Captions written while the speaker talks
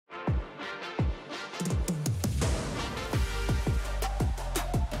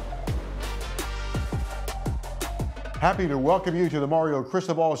Happy to welcome you to the Mario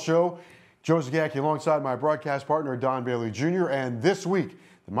Cristobal Show. Joe Zagacki alongside my broadcast partner, Don Bailey Jr. And this week,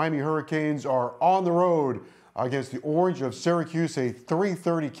 the Miami Hurricanes are on the road against the Orange of Syracuse, a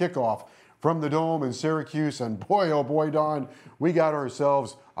 3:30 kickoff from the Dome in Syracuse. And boy, oh boy, Don, we got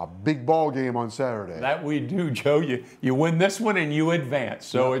ourselves a big ball game on Saturday. That we do, Joe. You win this one and you advance.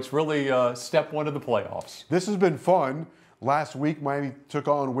 So It's really step one of the playoffs. This has been fun. Last week, Miami took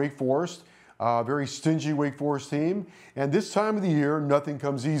on Wake Forest. Very stingy Wake Forest team. And this time of the year, nothing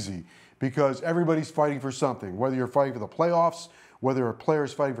comes easy because everybody's fighting for something. Whether you're fighting for the playoffs, whether a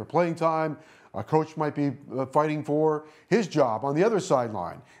player's fighting for playing time, a coach might be fighting for his job on the other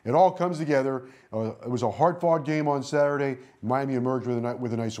sideline. It all comes together. It was a hard-fought game on Saturday. Miami emerged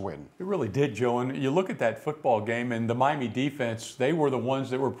with a nice win. It really did, Joe. And you look at that football game, and the Miami defense, they were the ones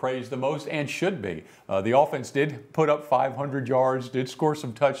that were praised the most and should be. The offense did put up 500 yards, did score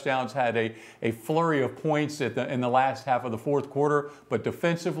some touchdowns, had a flurry of points in the last half of the fourth quarter. But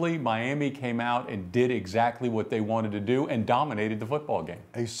defensively, Miami came out and did exactly what they wanted to do and dominated the football game.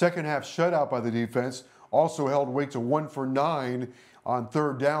 A second-half shutout by the defense also held Wake to 1 for 9 on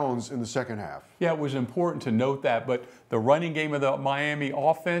third downs in the second half. Yeah, it was important to note that, but the running game of the Miami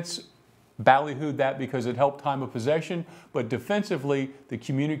offense ballyhooed that because it helped time of possession, but defensively, the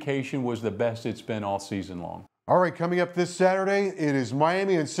communication was the best it's been all season long. All right, coming up this Saturday, it is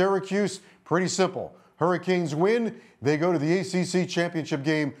Miami and Syracuse. Pretty simple. Hurricanes win, they go to the ACC championship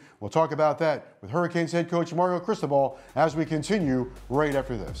game. We'll talk about that with Hurricanes head coach Mario Cristobal as we continue right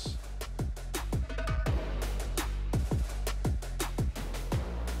after this.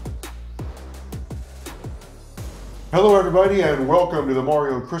 Hello, everybody, and welcome to the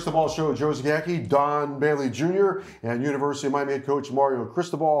Mario Cristobal Show. Joe Zagacki, Don Bailey Jr., and University of Miami head coach Mario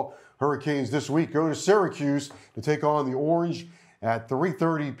Cristobal. Hurricanes this week go to Syracuse to take on the Orange at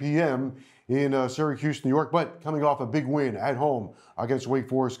 3:30 p.m. in Syracuse, New York. But coming off a big win at home against Wake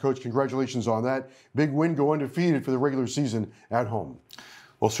Forest. Coach, congratulations on that. Big win, go undefeated for the regular season at home.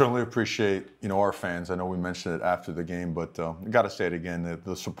 Well, certainly appreciate, our fans. I know we mentioned it after the game, but got to say it again.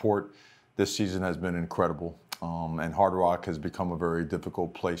 The support this season has been incredible. And Hard Rock has become a very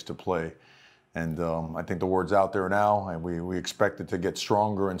difficult place to play. And I think the word's out there now, and we expect it to get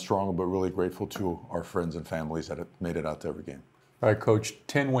stronger and stronger, but really grateful to our friends and families that have made it out to every game. All right, Coach,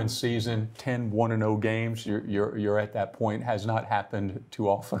 10-win season, 10 1-0 games. You're at that point. Has not happened too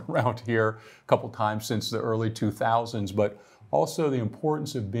often around here, a couple times since the early 2000s, but also the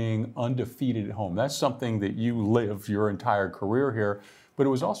importance of being undefeated at home. That's something that you lived your entire career here. But it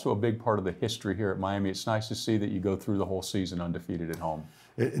was also a big part of the history here at Miami. It's nice to see that you go through the whole season undefeated at home.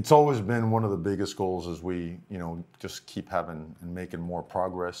 It's always been one of the biggest goals as we, just keep having and making more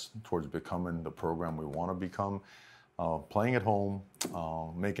progress towards becoming the program we want to become. Playing at home,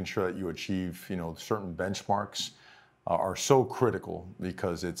 making sure that you achieve, certain benchmarks are so critical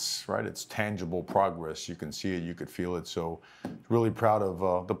because it's tangible progress. You can see it, you could feel it. So really proud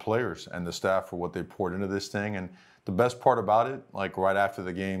of the players and the staff for what they poured into this thing. And the best part about it, right after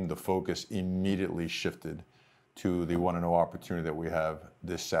the game, the focus immediately shifted to the 1-0 opportunity that we have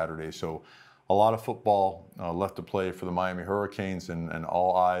this Saturday. So a lot of football left to play for the Miami Hurricanes, and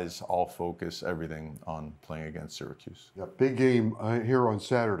all eyes, all focus, everything on playing against Syracuse. Yeah, big game here on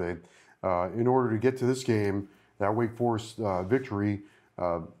Saturday. In order to get to this game, that Wake Forest victory,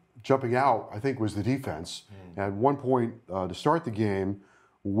 jumping out, I think, was the defense. At one point to start the game,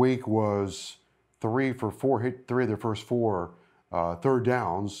 Wake was 3 for 4, hit 3 of their first 4 third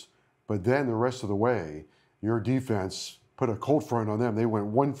downs, but then the rest of the way, your defense put a cold front on them. They went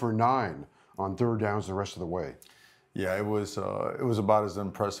 1 for 9 on third downs the rest of the way. Yeah, it was about as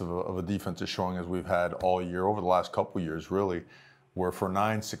impressive of a defensive showing as we've had all year, over the last couple of years, really, where for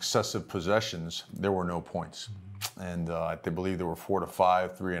 9 successive possessions, there were no points. And I believe there were 4 to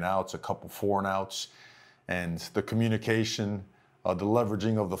 5 3-and-outs, a couple 4-and-outs, and the communication, the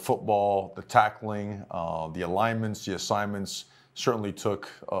leveraging of the football, the tackling, the alignments, the assignments certainly took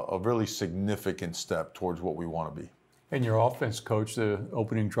a really significant step towards what we want to be. And your offense, Coach, the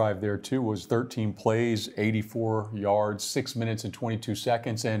opening drive there too was 13 plays, 84 yards, 6 minutes and 22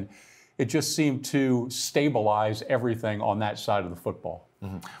 seconds, and it just seemed to stabilize everything on that side of the football.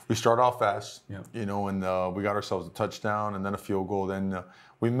 Mm-hmm. We start off fast, yeah. And we got ourselves a touchdown and then a field goal. Then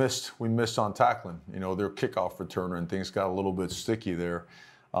we missed on tackling, their kickoff returner, and things got a little bit sticky there.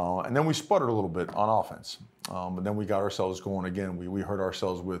 And then we sputtered a little bit on offense. But then we got ourselves going again. We hurt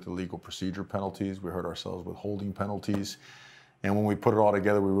ourselves with illegal procedure penalties. We hurt ourselves with holding penalties. And when we put it all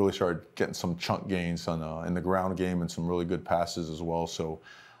together, we really started getting some chunk gains in the ground game and some really good passes as well. So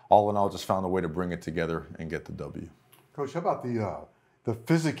all in all, just found a way to bring it together and get the W. Coach, how about the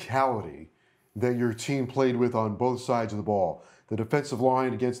physicality that your team played with on both sides of the ball. The defensive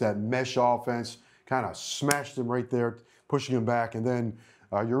line against that mesh offense kind of smashed them right there, pushing them back. And then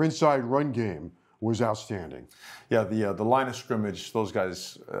your inside run game was outstanding. Yeah, the line of scrimmage, those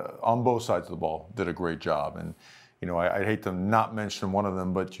guys on both sides of the ball did a great job. And, you know, I'd hate to not mention one of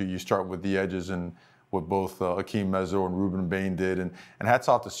them, but you start with the edges and what both Akeem Mezzo and Ruben Bain did. And hats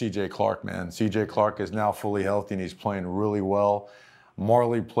off to C.J. Clark, man. C.J. Clark is now fully healthy, and he's playing really well.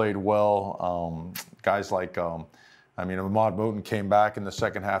 Marley played well. Guys like, Ahmad Moten came back in the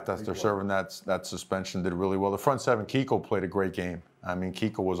second half after serving that suspension, did really well. The front seven, Kiko played a great game. I mean,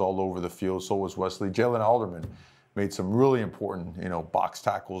 Kiko was all over the field, so was Wesley. Jalen Alderman made some really important, box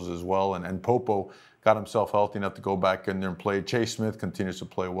tackles as well. And Popo got himself healthy enough to go back in there and play. Chase Smith continues to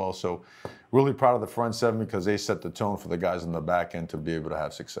play well. So really proud of the front seven because they set the tone for the guys in the back end to be able to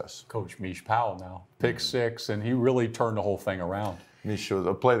have success. Coach Mish Powell now, pick six, and he really turned the whole thing around. Mish shows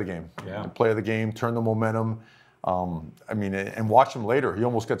play the game. Yeah. Play the game, turn the momentum. And watch him later. He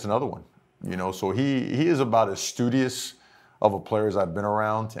almost gets another one. So he is about as studious of a player as I've been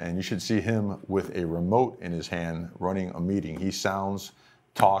around, and you should see him with a remote in his hand running a meeting. He sounds,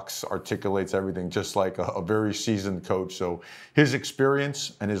 talks, articulates everything just like a very seasoned coach. So his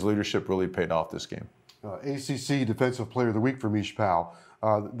experience and his leadership really paid off this game. ACC Defensive Player of the Week for Mish Powell.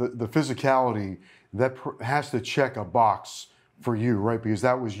 The physicality, that has to check a box for you, right? Because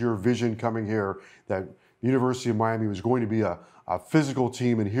that was your vision coming here, that the University of Miami was going to be a physical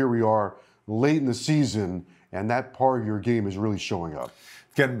team, and here we are late in the season, and that part of your game is really showing up.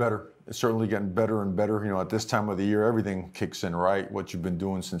 Getting better. It's certainly getting better and better. At this time of the year, everything kicks in, right? What you've been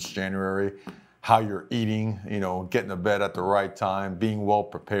doing since January, how you're eating, getting to bed at the right time, being well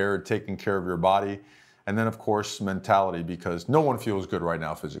prepared, taking care of your body. And then, of course, mentality, because no one feels good right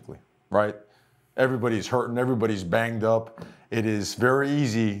now physically, right? Everybody's hurting, everybody's banged up. It is very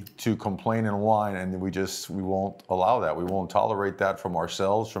easy to complain and whine, and we won't allow that. We won't tolerate that from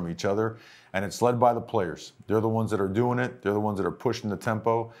ourselves, from each other. And it's led by the players. They're the ones that are doing it. They're the ones that are pushing the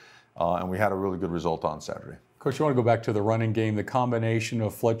tempo. And we had a really good result on Saturday. Coach, you want to go back to the running game, the combination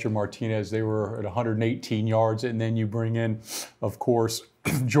of Fletcher Martinez, they were at 118 yards, and then you bring in, of course,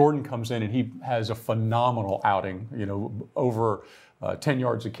 Jordan comes in and he has a phenomenal outing, over 10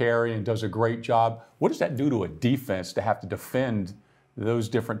 yards a carry and does a great job. What does that do to a defense to have to defend those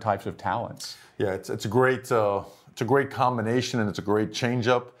different types of talents? Yeah, it's a great combination, and it's a great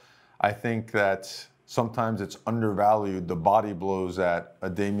changeup. I think that sometimes it's undervalued, the body blows that a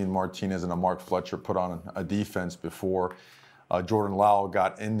Damian Martinez and a Mark Fletcher put on a defense before Jordan Lowell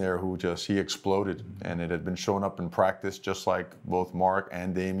got in there, he exploded, and it had been showing up in practice just like both Mark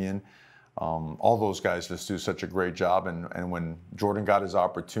and Damian. All those guys just do such a great job, and when Jordan got his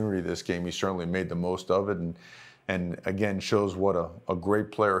opportunity this game, he certainly made the most of it, and again shows what a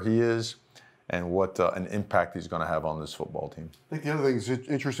great player he is and what an impact he's going to have on this football team. I think the other thing that's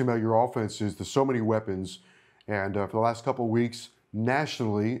interesting about your offense is there's so many weapons, and for the last couple of weeks,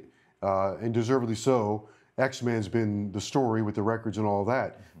 nationally, and deservedly so, X-Men's been the story with the records and all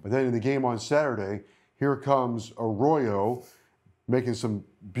that. But then in the game on Saturday, here comes Arroyo making some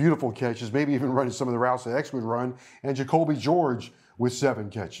beautiful catches, maybe even running some of the routes that X would run, and Jacoby George with 7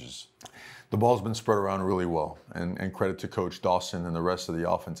 catches. The ball's been spread around really well, and credit to Coach Dawson and the rest of the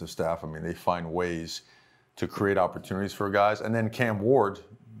offensive staff. I mean, they find ways to create opportunities for guys. And then Cam Ward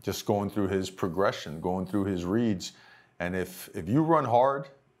just going through his progression, going through his reads. And if you run hard,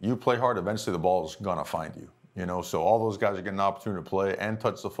 you play hard, eventually the ball's going to find you. So all those guys are getting an opportunity to play and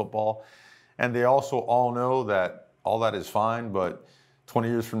touch the football. And they also all know that all that is fine, but 20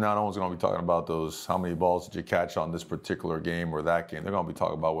 years from now, no one's going to be talking about how many balls did you catch on this particular game or that game. They're going to be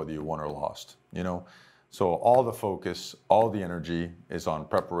talking about whether you won or lost, So all the focus, all the energy is on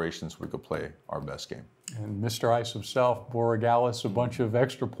preparations so we could play our best game. And Mr. Ice himself, Borregales, a bunch of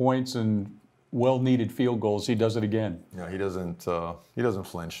extra points and well-needed field goals. He does it again. Yeah, he doesn't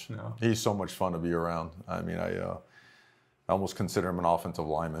flinch. No. He's so much fun to be around. I mean, I almost consider him an offensive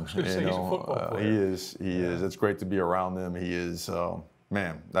lineman. He's a football player. He is. It's great to be around him. He is,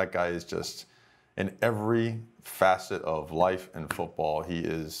 man, that guy is just, in every facet of life and football, he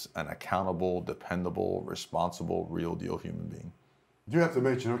is an accountable, dependable, responsible, real deal human being. You have to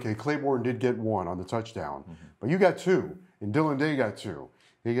mention, okay, Claiborne did get 1 on the touchdown, but you got 2, and Dylan Day got 2.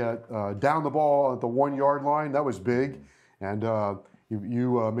 He got down the ball at the 1 yard line. That was big, and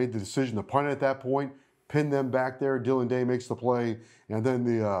you made the decision to punt it at that point. Pin them back there. Dylan Day makes the play, and then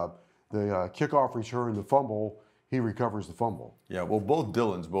the kickoff return, the fumble, he recovers the fumble. Yeah, well, both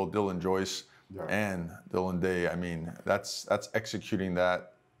Dylan Joyce and Dylan Day, I mean, that's executing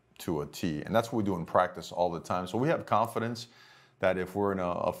that to a T, and that's what we do in practice all the time. So we have confidence that if we're in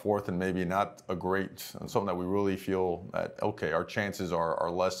a fourth and maybe not a great, something that we really feel that, okay, our chances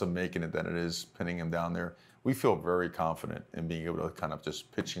are less of making it than it is pinning him down there, we feel very confident in being able to kind of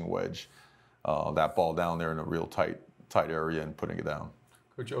just pitching wedge that ball down there in a real tight area and putting it down.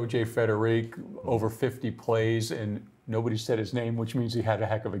 Coach O.J. Federic, over 50 plays, and nobody said his name, which means he had a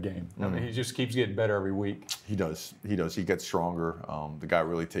heck of a game. I mean, he just keeps getting better every week. He does. He does. He gets stronger. The guy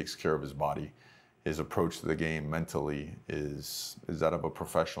really takes care of his body. His approach to the game mentally is that of a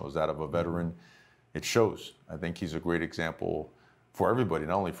professional, is that of a veteran. It shows. I think he's a great example for everybody,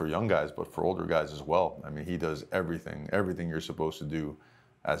 not only for young guys, but for older guys as well. I mean, he does everything you're supposed to do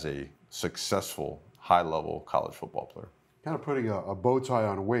as a successful, high-level college football player. Kind of putting a bow tie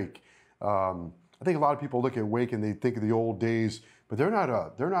on Wake. I think a lot of people look at Wake and they think of the old days, but they're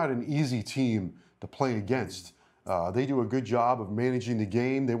not an easy team to play against. They do a good job of managing the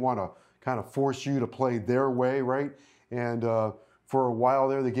game. They want to kind of force you to play their way, right? And for a while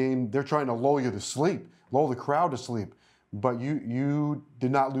there, they're trying to lull you to sleep, lull the crowd to sleep. But you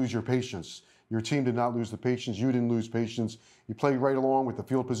did not lose your patience. Your team did not lose the patience. You didn't lose patience. You played right along with the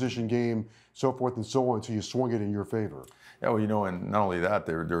field position game, so forth and so on, until you swung it in your favor. Yeah, well, and not only that,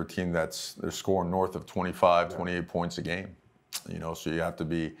 they're a team they're scoring north of 25, 28 points a game. So you have to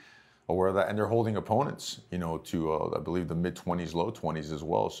be aware of that. And they're holding opponents, to I believe the mid-20s, low 20s as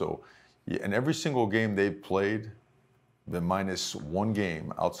well. So, and every single game they've played, the minus one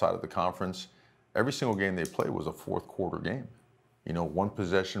game outside of the conference, every single game they played was a fourth quarter game. One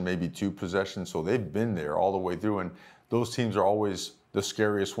possession, maybe two possessions. So they've been there all the way through. And those teams are always the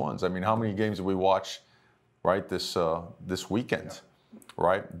scariest ones. I mean, how many games did we watch, right, this weekend,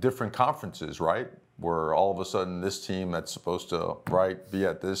 right? Different conferences, right? Where all of a sudden this team that's supposed to, right, be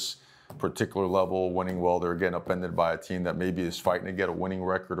at this particular level, winning well, they're getting upended by a team that maybe is fighting to get a winning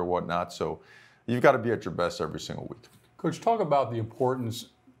record or whatnot. So you've got to be at your best every single week. Coach, talk about the importance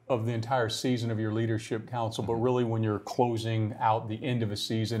of the entire season of your leadership council, but really when you're closing out the end of a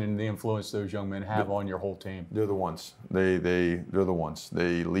season and the influence those young men have on your whole team. They're the ones. They're the ones.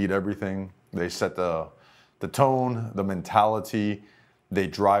 They lead everything. They set the tone, the mentality. They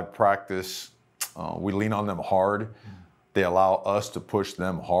drive practice. We lean on them hard. They allow us to push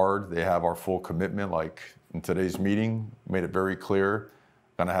them hard. They have our full commitment. Like in today's meeting, made it very clear.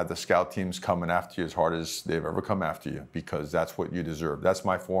 Gonna have the scout teams coming after you as hard as they've ever come after you, because that's what you deserve. That's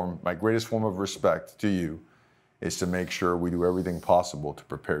my greatest form of respect to you, is to make sure we do everything possible to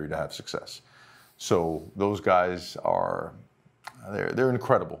prepare you to have success. So those guys they're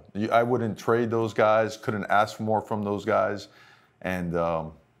incredible. I wouldn't trade those guys, couldn't ask for more from those guys, and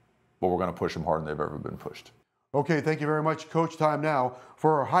but we're gonna push them harder than they've ever been pushed. Okay, thank you very much, Coach. Time now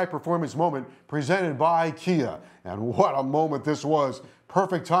for our high performance moment presented by Kia. And what a moment this was.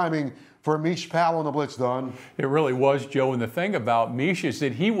 Perfect timing for Mish Powell on the blitz, Don. It really was, Joe. And the thing about Mish is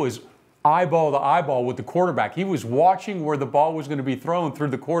that he was eyeball to eyeball with the quarterback. He was watching where the ball was going to be thrown through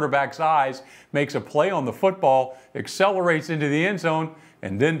the quarterback's eyes, makes a play on the football, accelerates into the end zone,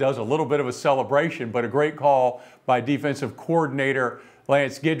 and then does a little bit of a celebration. But a great call by defensive coordinator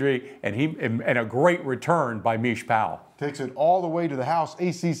Lance Guidry, and a great return by Mish Powell. Takes it all the way to the house.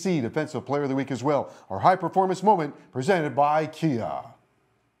 ACC Defensive Player of the Week as well. Our high performance moment presented by Kia.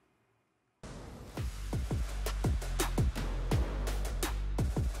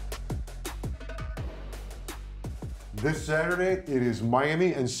 This Saturday, it is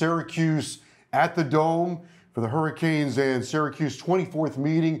Miami and Syracuse at the Dome for the Hurricanes and Syracuse 24th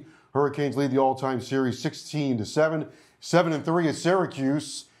meeting. Hurricanes lead the all-time series 16-7. 7-3 at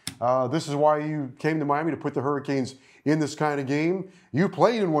Syracuse. This is why you came to Miami, to put the Hurricanes in this kind of game. You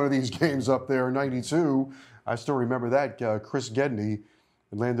played in one of these games up there in '92. I still remember that. Chris Gedney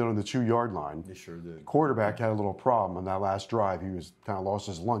landed on the 2-yard line. He sure did. Quarterback had a little problem on that last drive. He was kind of lost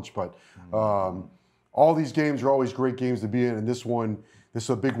his lunch. But all these games are always great games to be in, and this is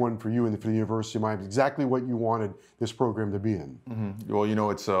a big one for you and for the University of Miami. Exactly what you wanted this program to be in. Mm-hmm. Well,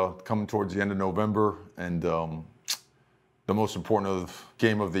 it's coming towards the end of November, and the most important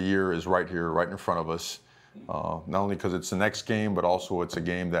game of the year is right here, right in front of us. Not only because it's the next game, but also it's a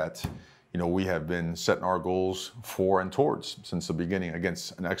game that, we have been setting our goals for and towards since the beginning,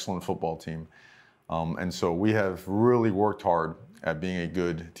 against an excellent football team. And so we have really worked hard at being a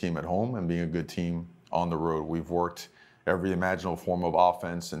good team at home and being a good team on the road. We've worked every imaginable form of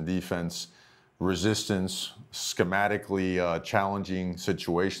offense and defense, resistance, schematically challenging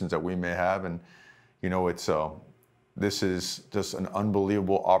situations that we may have. And, this is just an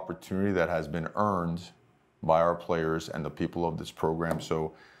unbelievable opportunity that has been earned by our players and the people of this program.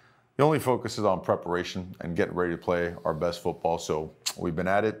 So the only focus is on preparation and getting ready to play our best football. So we've been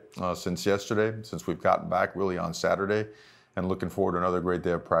at it since yesterday, since we've gotten back really on Saturday. and looking forward to another great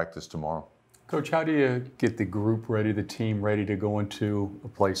day of practice tomorrow. Coach, how do you get the group ready, the team ready to go into a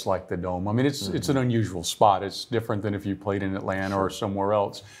place like the Dome? I mean, it's an unusual spot. It's different than if you played in Atlanta or somewhere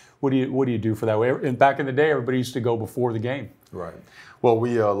else. What do you do for that? And back in the day, everybody used to go before the game. Right. Well,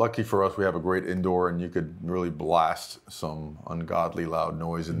 we lucky for us, we have a great indoor, and you could really blast some ungodly loud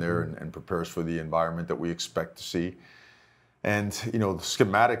noise in there and prepare us for the environment that we expect to see. And, you know,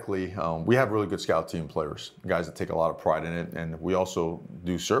 schematically, we have really good scout team players, guys that take a lot of pride in it. And we also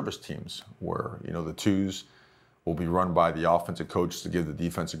do service teams where, you know, the twos will be run by the offensive coach to give the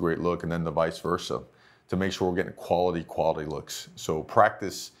defense a great look, and then the vice versa to make sure we're getting quality looks. So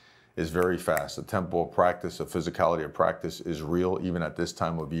practice is very fast. The tempo of practice, the physicality of practice is real, even at this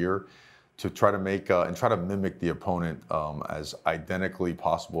time of year, to try to make and try to mimic the opponent as identically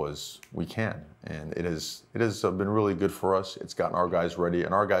possible as we can. And it has been really good for us. It's gotten our guys ready,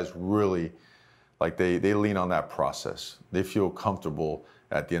 and our guys really, like, they lean on that process. They feel comfortable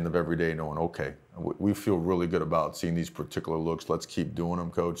at the end of every day knowing, okay, we feel really good about seeing these particular looks. Let's keep doing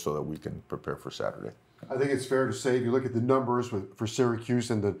them, Coach, so that we can prepare for Saturday. I think it's fair to say, if you look at the numbers for Syracuse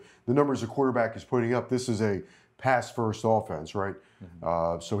and the numbers the quarterback is putting up, this is a pass-first offense, right?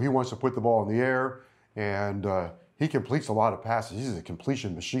 So he wants to put the ball in the air, and he completes a lot of passes. He's a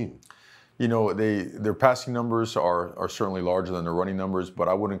completion machine. You know, their passing numbers are certainly larger than their running numbers, but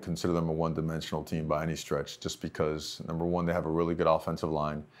I wouldn't consider them a one-dimensional team by any stretch, just because, number one, they have a really good offensive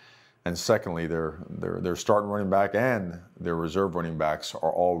line. And secondly, their starting running back and their reserve running backs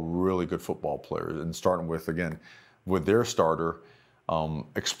are all really good football players. And starting with, again, with their starter,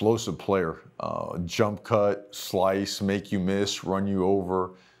 explosive player, jump cut, slice, make you miss, run you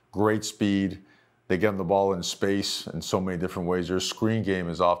over, great speed. They get them the ball in space in so many different ways. Their screen game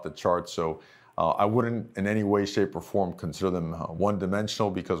is off the charts. So I wouldn't in any way, shape, or form consider them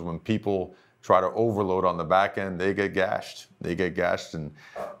one-dimensional, because when people try to overload on the back end, they get gashed. They get gashed, and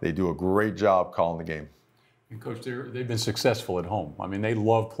they do a great job calling the game. And Coach, they've been successful at home. I mean, they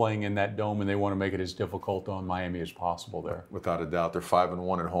love playing in that dome, and they want to make it as difficult on Miami as possible there. Without a doubt, they're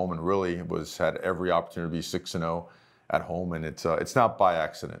 5-1 at home, and really had every opportunity to be 6-0 at home. And it's not by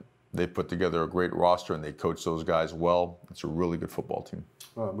accident. They put together a great roster, and they coach those guys well. It's a really good football team.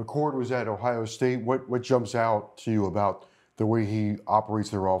 McCord was at Ohio State. What jumps out to you about the way he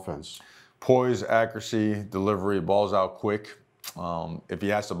operates their offense? Poise, accuracy, delivery, balls out quick. If he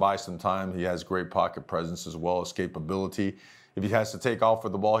has to buy some time, he has great pocket presence as well, escapability. If he has to take off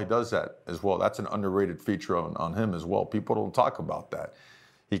with the ball, he does that as well. That's an underrated feature on him as well. People don't talk about that.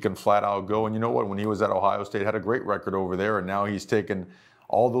 He can flat out go. And you know what? When he was at Ohio State, had a great record over there, and now he's taken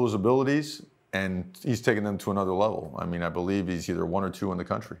all those abilities and he's taken them to another level. I mean, I believe he's either 1 or 2 in the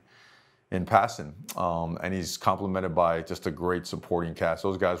country in passing, and he's complemented by just a great supporting cast.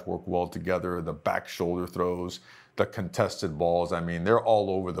 Those guys work well together. The back shoulder throws, the contested balls. I mean, they're all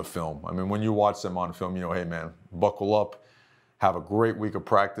over the film. I mean, when you watch them on film, you know, hey man, buckle up, have a great week of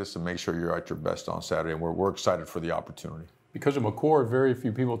practice, and make sure you're at your best on Saturday. And we're excited for the opportunity. Because of McCord, very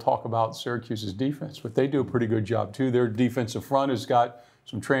few people talk about Syracuse's defense, but they do a pretty good job too. Their defensive front has got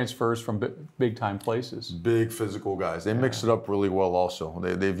some transfers from big-time places. Big physical guys. They mix it up really well also.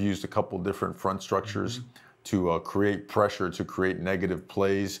 They've used a couple different front structures to create pressure, to create negative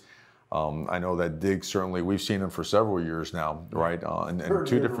plays. I know that Diggs, certainly, we've seen him for several years now, right? In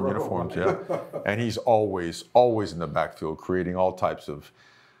 2 different uniforms, yeah. And he's always in the backfield, creating all types of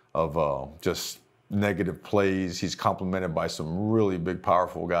just negative plays. He's complemented by some really big,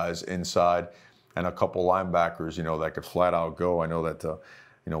 powerful guys inside, and a couple linebackers, you know, that could flat out go. I know that,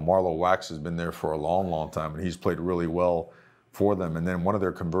 you know, Marlo Wax has been there for a long time, and he's played really well for them. And then one of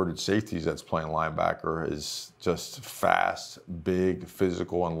their converted safeties that's playing linebacker is just fast, big,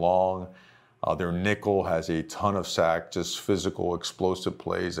 physical, and long. Their nickel has a ton of sack, just physical, explosive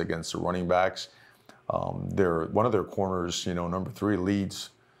plays against the running backs. One of their corners, you know, number 3,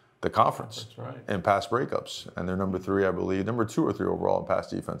 leads the conference in pass breakups, and they're number 3, I believe, number 2 or 3 overall in pass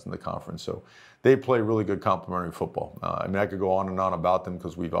defense in the conference. So they play really good complementary football. I mean, I could go on and on about them,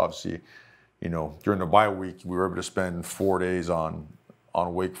 because we've obviously, you know, during the bye week, we were able to spend 4 days on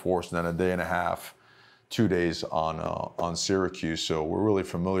Wake Forest, and then a day and a half, 2 days on Syracuse. So we're really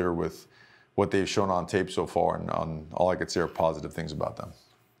familiar with what they've shown on tape so far, and on all I could say are positive things about them.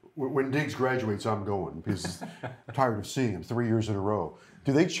 When Diggs graduates, I'm going, because I'm tired of seeing him 3 years in a row.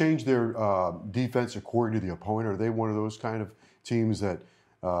 Do they change their defense according to the opponent? Are they one of those kind of teams that,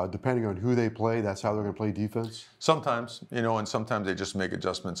 depending on who they play, that's how they're going to play defense? Sometimes, you know, and sometimes they just make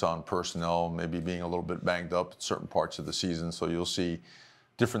adjustments on personnel, maybe being a little bit banged up in certain parts of the season. So you'll see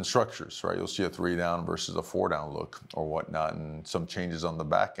different structures, right? You'll see a 3-down versus a 4-down look or whatnot, and some changes on the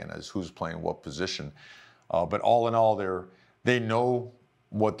back end as who's playing what position. But all in all, they know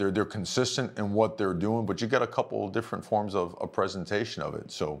what they're consistent in what they're doing, but you got a couple of different forms of a presentation of it.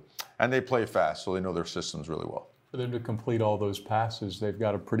 So, and they play fast, so they know their systems really well. For them to complete all those passes, they've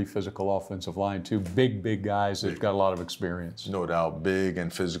got a pretty physical offensive line too. Big guys. They've got a lot of experience. No doubt, big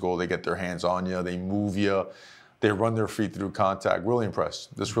and physical. They get their hands on you. They move you. They run their feet through contact. Really impressed.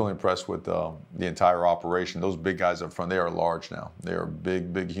 Just really impressed with the entire operation. Those big guys up front, they are large now. They are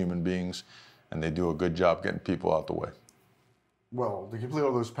big human beings, and they do a good job getting people out the way. Well, to complete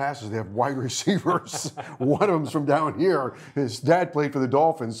all those passes, they have wide receivers. One of them's from down here. His dad played for the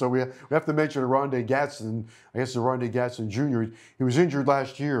Dolphins, so we have to mention Rondé Gatson. I guess it's Rondé Gatson Jr. He was injured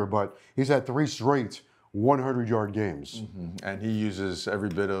last year, but he's had 3 straight 100-yard games. Mm-hmm. And he uses every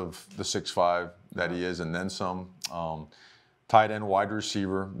bit of the 6'5" that he is, and then some. Tight end, wide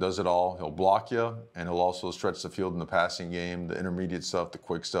receiver, does it all. He'll block you, and he'll also stretch the field in the passing game, the intermediate stuff, the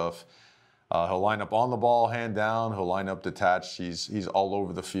quick stuff. He'll line up on the ball, hand down. He'll line up detached. He's all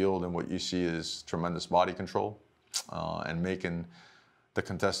over the field, and what you see is tremendous body control and making the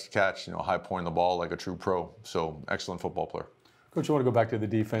contested catch, high point the ball like a true pro. So excellent football player. Coach, I want to go back to the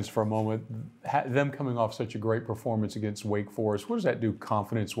defense for a moment. Them coming off such a great performance against Wake Forest, what does that do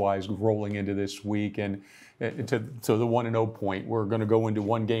confidence-wise rolling into this week and to the 1-0 point? We're going to go into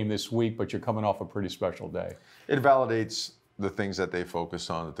one game this week, but you're coming off a pretty special day. It validates the things that they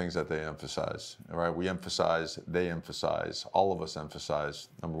focus on, the things that they emphasize. All right, we emphasize, they emphasize, all of us emphasize,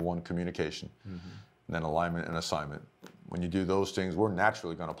 number one, communication, and then alignment and assignment. When you do those things, we're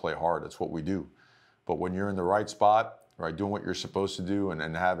naturally going to play hard. That's what we do. But when you're in the right spot, right, doing what you're supposed to do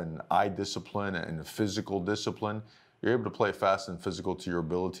and having eye discipline and physical discipline, you're able to play fast and physical to your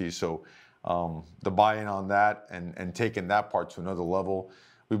ability. So the buy-in on that and taking that part to another level,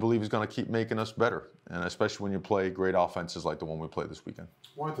 we believe is going to keep making us better, and especially when you play great offenses like the one we played this weekend.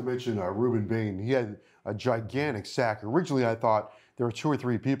 I wanted to mention Ruben Bain. He had a gigantic sack. Originally, I thought there were 2 or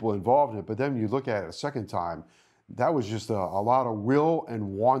 3 people involved in it, but then you look at it a second time, that was just a lot of will and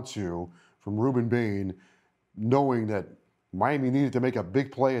want to from Ruben Bain, knowing that Miami needed to make a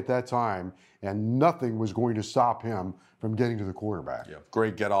big play at that time, and nothing was going to stop him from getting to the quarterback. Yeah,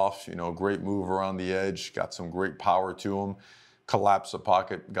 great get-off, great move around the edge, got some great power to him. Collapsed the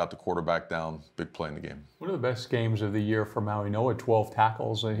pocket, got the quarterback down, big play in the game. One of the best games of the year for Maui Noah, 12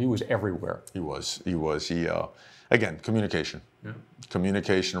 tackles, and he was everywhere. He was. Again, communication. Yeah.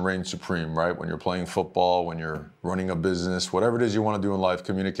 Communication reigns supreme, right? When you're playing football, when you're running a business, whatever it is you want to do in life,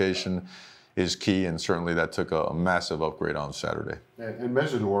 communication is key, and certainly that took a massive upgrade on Saturday. And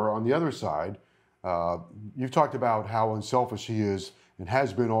Mesidor, on the other side, you've talked about how unselfish he is and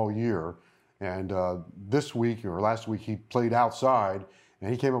has been all year. And this week or last week, he played outside, and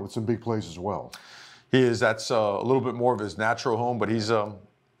he came up with some big plays as well. He is. That's a little bit more of his natural home, but he's a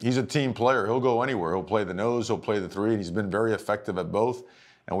team player. He'll go anywhere. He'll play the nose. He'll play the 3, and he's been very effective at both.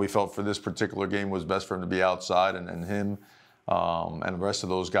 And we felt for this particular game was best for him to be outside, and him and the rest of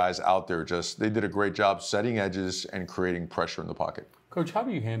those guys out there they did a great job setting edges and creating pressure in the pocket. Coach, how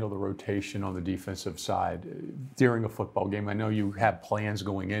do you handle the rotation on the defensive side during a football game? I know you have plans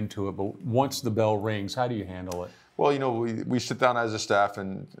going into it, but once the bell rings, how do you handle it? Well, we sit down as a staff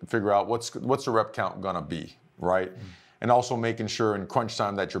and figure out what's the rep count going to be, right? And also making sure in crunch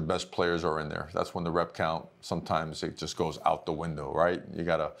time that your best players are in there. That's when the rep count, sometimes it just goes out the window, right?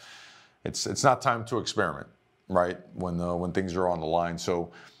 It's not time to experiment, right? When things are on the line.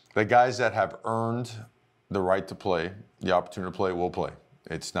 So the guys that have earned the right to play, the opportunity to play, will play.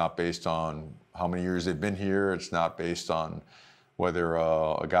 It's not based on how many years they've been here. It's not based on whether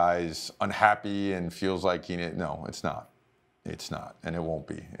a guy's unhappy and feels like no, it's not. It's not, and it won't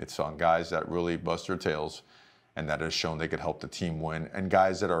be. It's on guys that really bust their tails and that has shown they could help the team win, and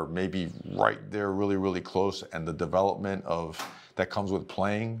guys that are maybe right there really, really close, and the development that comes with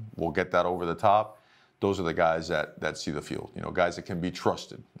playing will get that over the top. Those are the guys that see the field, guys that can be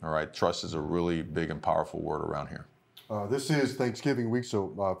trusted, all right? Trust is a really big and powerful word around here. This is Thanksgiving week,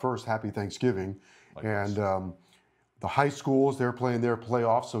 so first, happy Thanksgiving. Likewise. And the high schools, they're playing their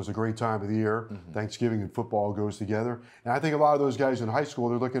playoffs, so it's a great time of the year. Thanksgiving and football goes together. And I think a lot of those guys in high school,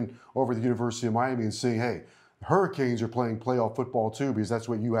 they're looking over at the University of Miami and saying, hey, the Hurricanes are playing playoff football too, because that's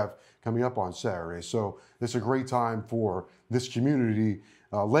what you have coming up on Saturday. So it's a great time for this community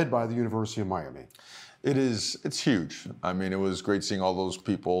led by the University of Miami. It's huge. I mean, it was great seeing all those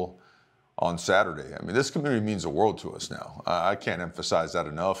people on Saturday. I mean, this community means the world to us now. I can't emphasize that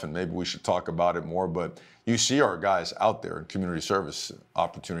enough, and maybe we should talk about it more, but you see our guys out there in community service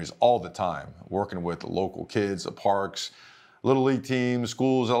opportunities all the time, working with the local kids, the parks, little league teams,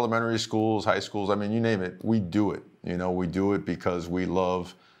 schools, elementary schools, high schools. I mean, you name it, we do it. We do it because we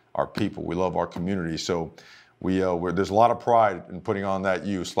love our people. We love our community. So there's a lot of pride in putting on that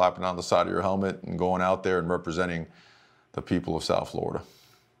U, slapping on the side of your helmet and going out there and representing the people of South Florida.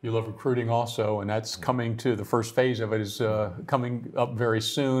 You love recruiting also, and that's coming to the first phase of it is coming up very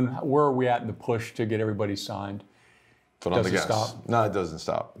soon. Where are we at in the push to get everybody signed? Put on the gas. Stop? No, it doesn't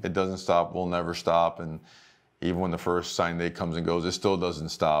stop. It doesn't stop. We'll never stop. And even when the first sign day comes and goes, it still doesn't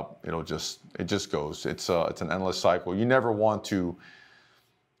stop. It just goes. It's an endless cycle. You never want to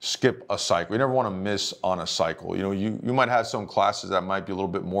skip a cycle. You never want to miss on a cycle. You might have some classes that might be a little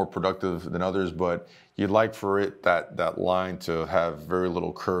bit more productive than others, but you'd like for it that line to have very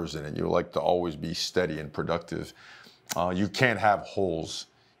little curves in it. You like to always be steady and productive. You can't have holes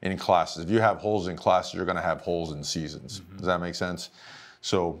in classes. If you have holes in classes, you're going to have holes in seasons. Mm-hmm. Does that make sense?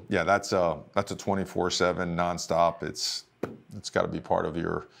 So yeah, that's a 24/7 nonstop. It's got to be part of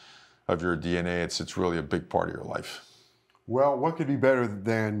your DNA. It's really a big part of your life. Well, what could be better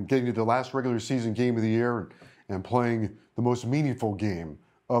than getting to the last regular season game of the year and playing the most meaningful game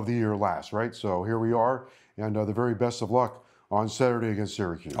of the year last, right? So here we are, and the very best of luck on Saturday against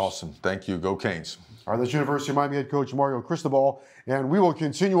Syracuse. Awesome. Thank you. Go Canes. All right, that's University of Miami head coach Mario Cristobal, and we will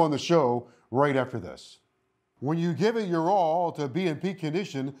continue on the show right after this. When you give it your all to be in peak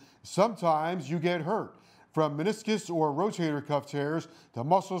condition, sometimes you get hurt. From meniscus or rotator cuff tears to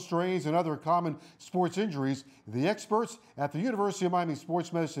muscle strains and other common sports injuries, the experts at the University of Miami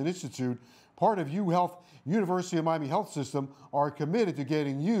Sports Medicine Institute, part of UHealth University of Miami Health System, are committed to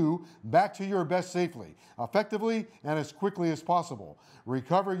getting you back to your best safely, effectively, and as quickly as possible.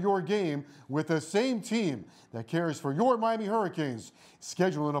 Recover your game with the same team that cares for your Miami Hurricanes.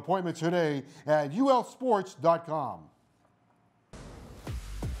 Schedule an appointment today at uhealthsports.com.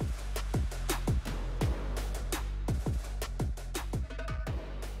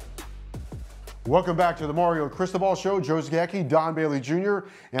 Welcome back to the Mario Cristobal Show. Joe Zagacki, Don Bailey Jr.,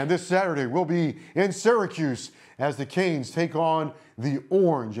 and this Saturday we'll be in Syracuse as the Canes take on the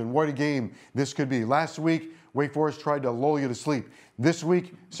Orange, and what a game this could be. Last week, Wake Forest tried to lull you to sleep. This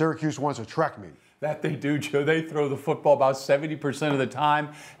week, Syracuse wants a track meet. That they do, Joe. They throw the football about 70% of the time,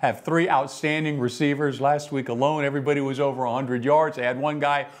 have three outstanding receivers. Last week alone, everybody was over 100 yards. They had one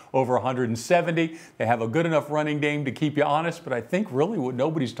guy over 170. They have a good enough running game to keep you honest, but I think really what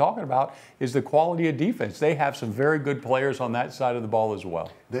nobody's talking about is the quality of defense. They have some very good players on that side of the ball as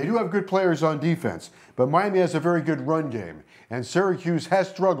well. They do have good players on defense, but Miami has a very good run game, and Syracuse has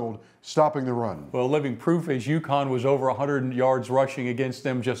struggled stopping the run. Well, living proof is UConn was over 100 yards rushing against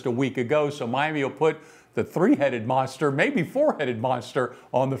them just a week ago, so Miami will put the three-headed monster, maybe four-headed monster,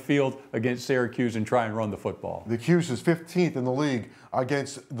 on the field against Syracuse and try and run the football. The Cuse is 15th in the league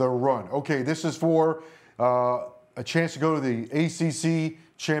against the run. Okay, this is for a chance to go to the ACC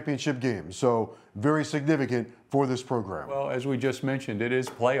championship game, so very significant for this program. Well, as we just mentioned, it is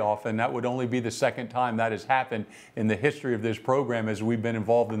playoff, and that would only be the second time that has happened in the history of this program as we've been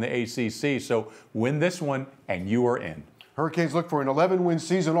involved in the ACC. So win this one, and you are in. Hurricanes look for an 11-win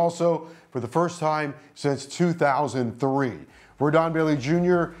season also for the first time since 2003. For Don Bailey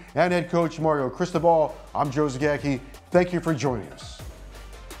Jr. and head coach Mario Cristobal, I'm Joe Zagacki. Thank you for joining us.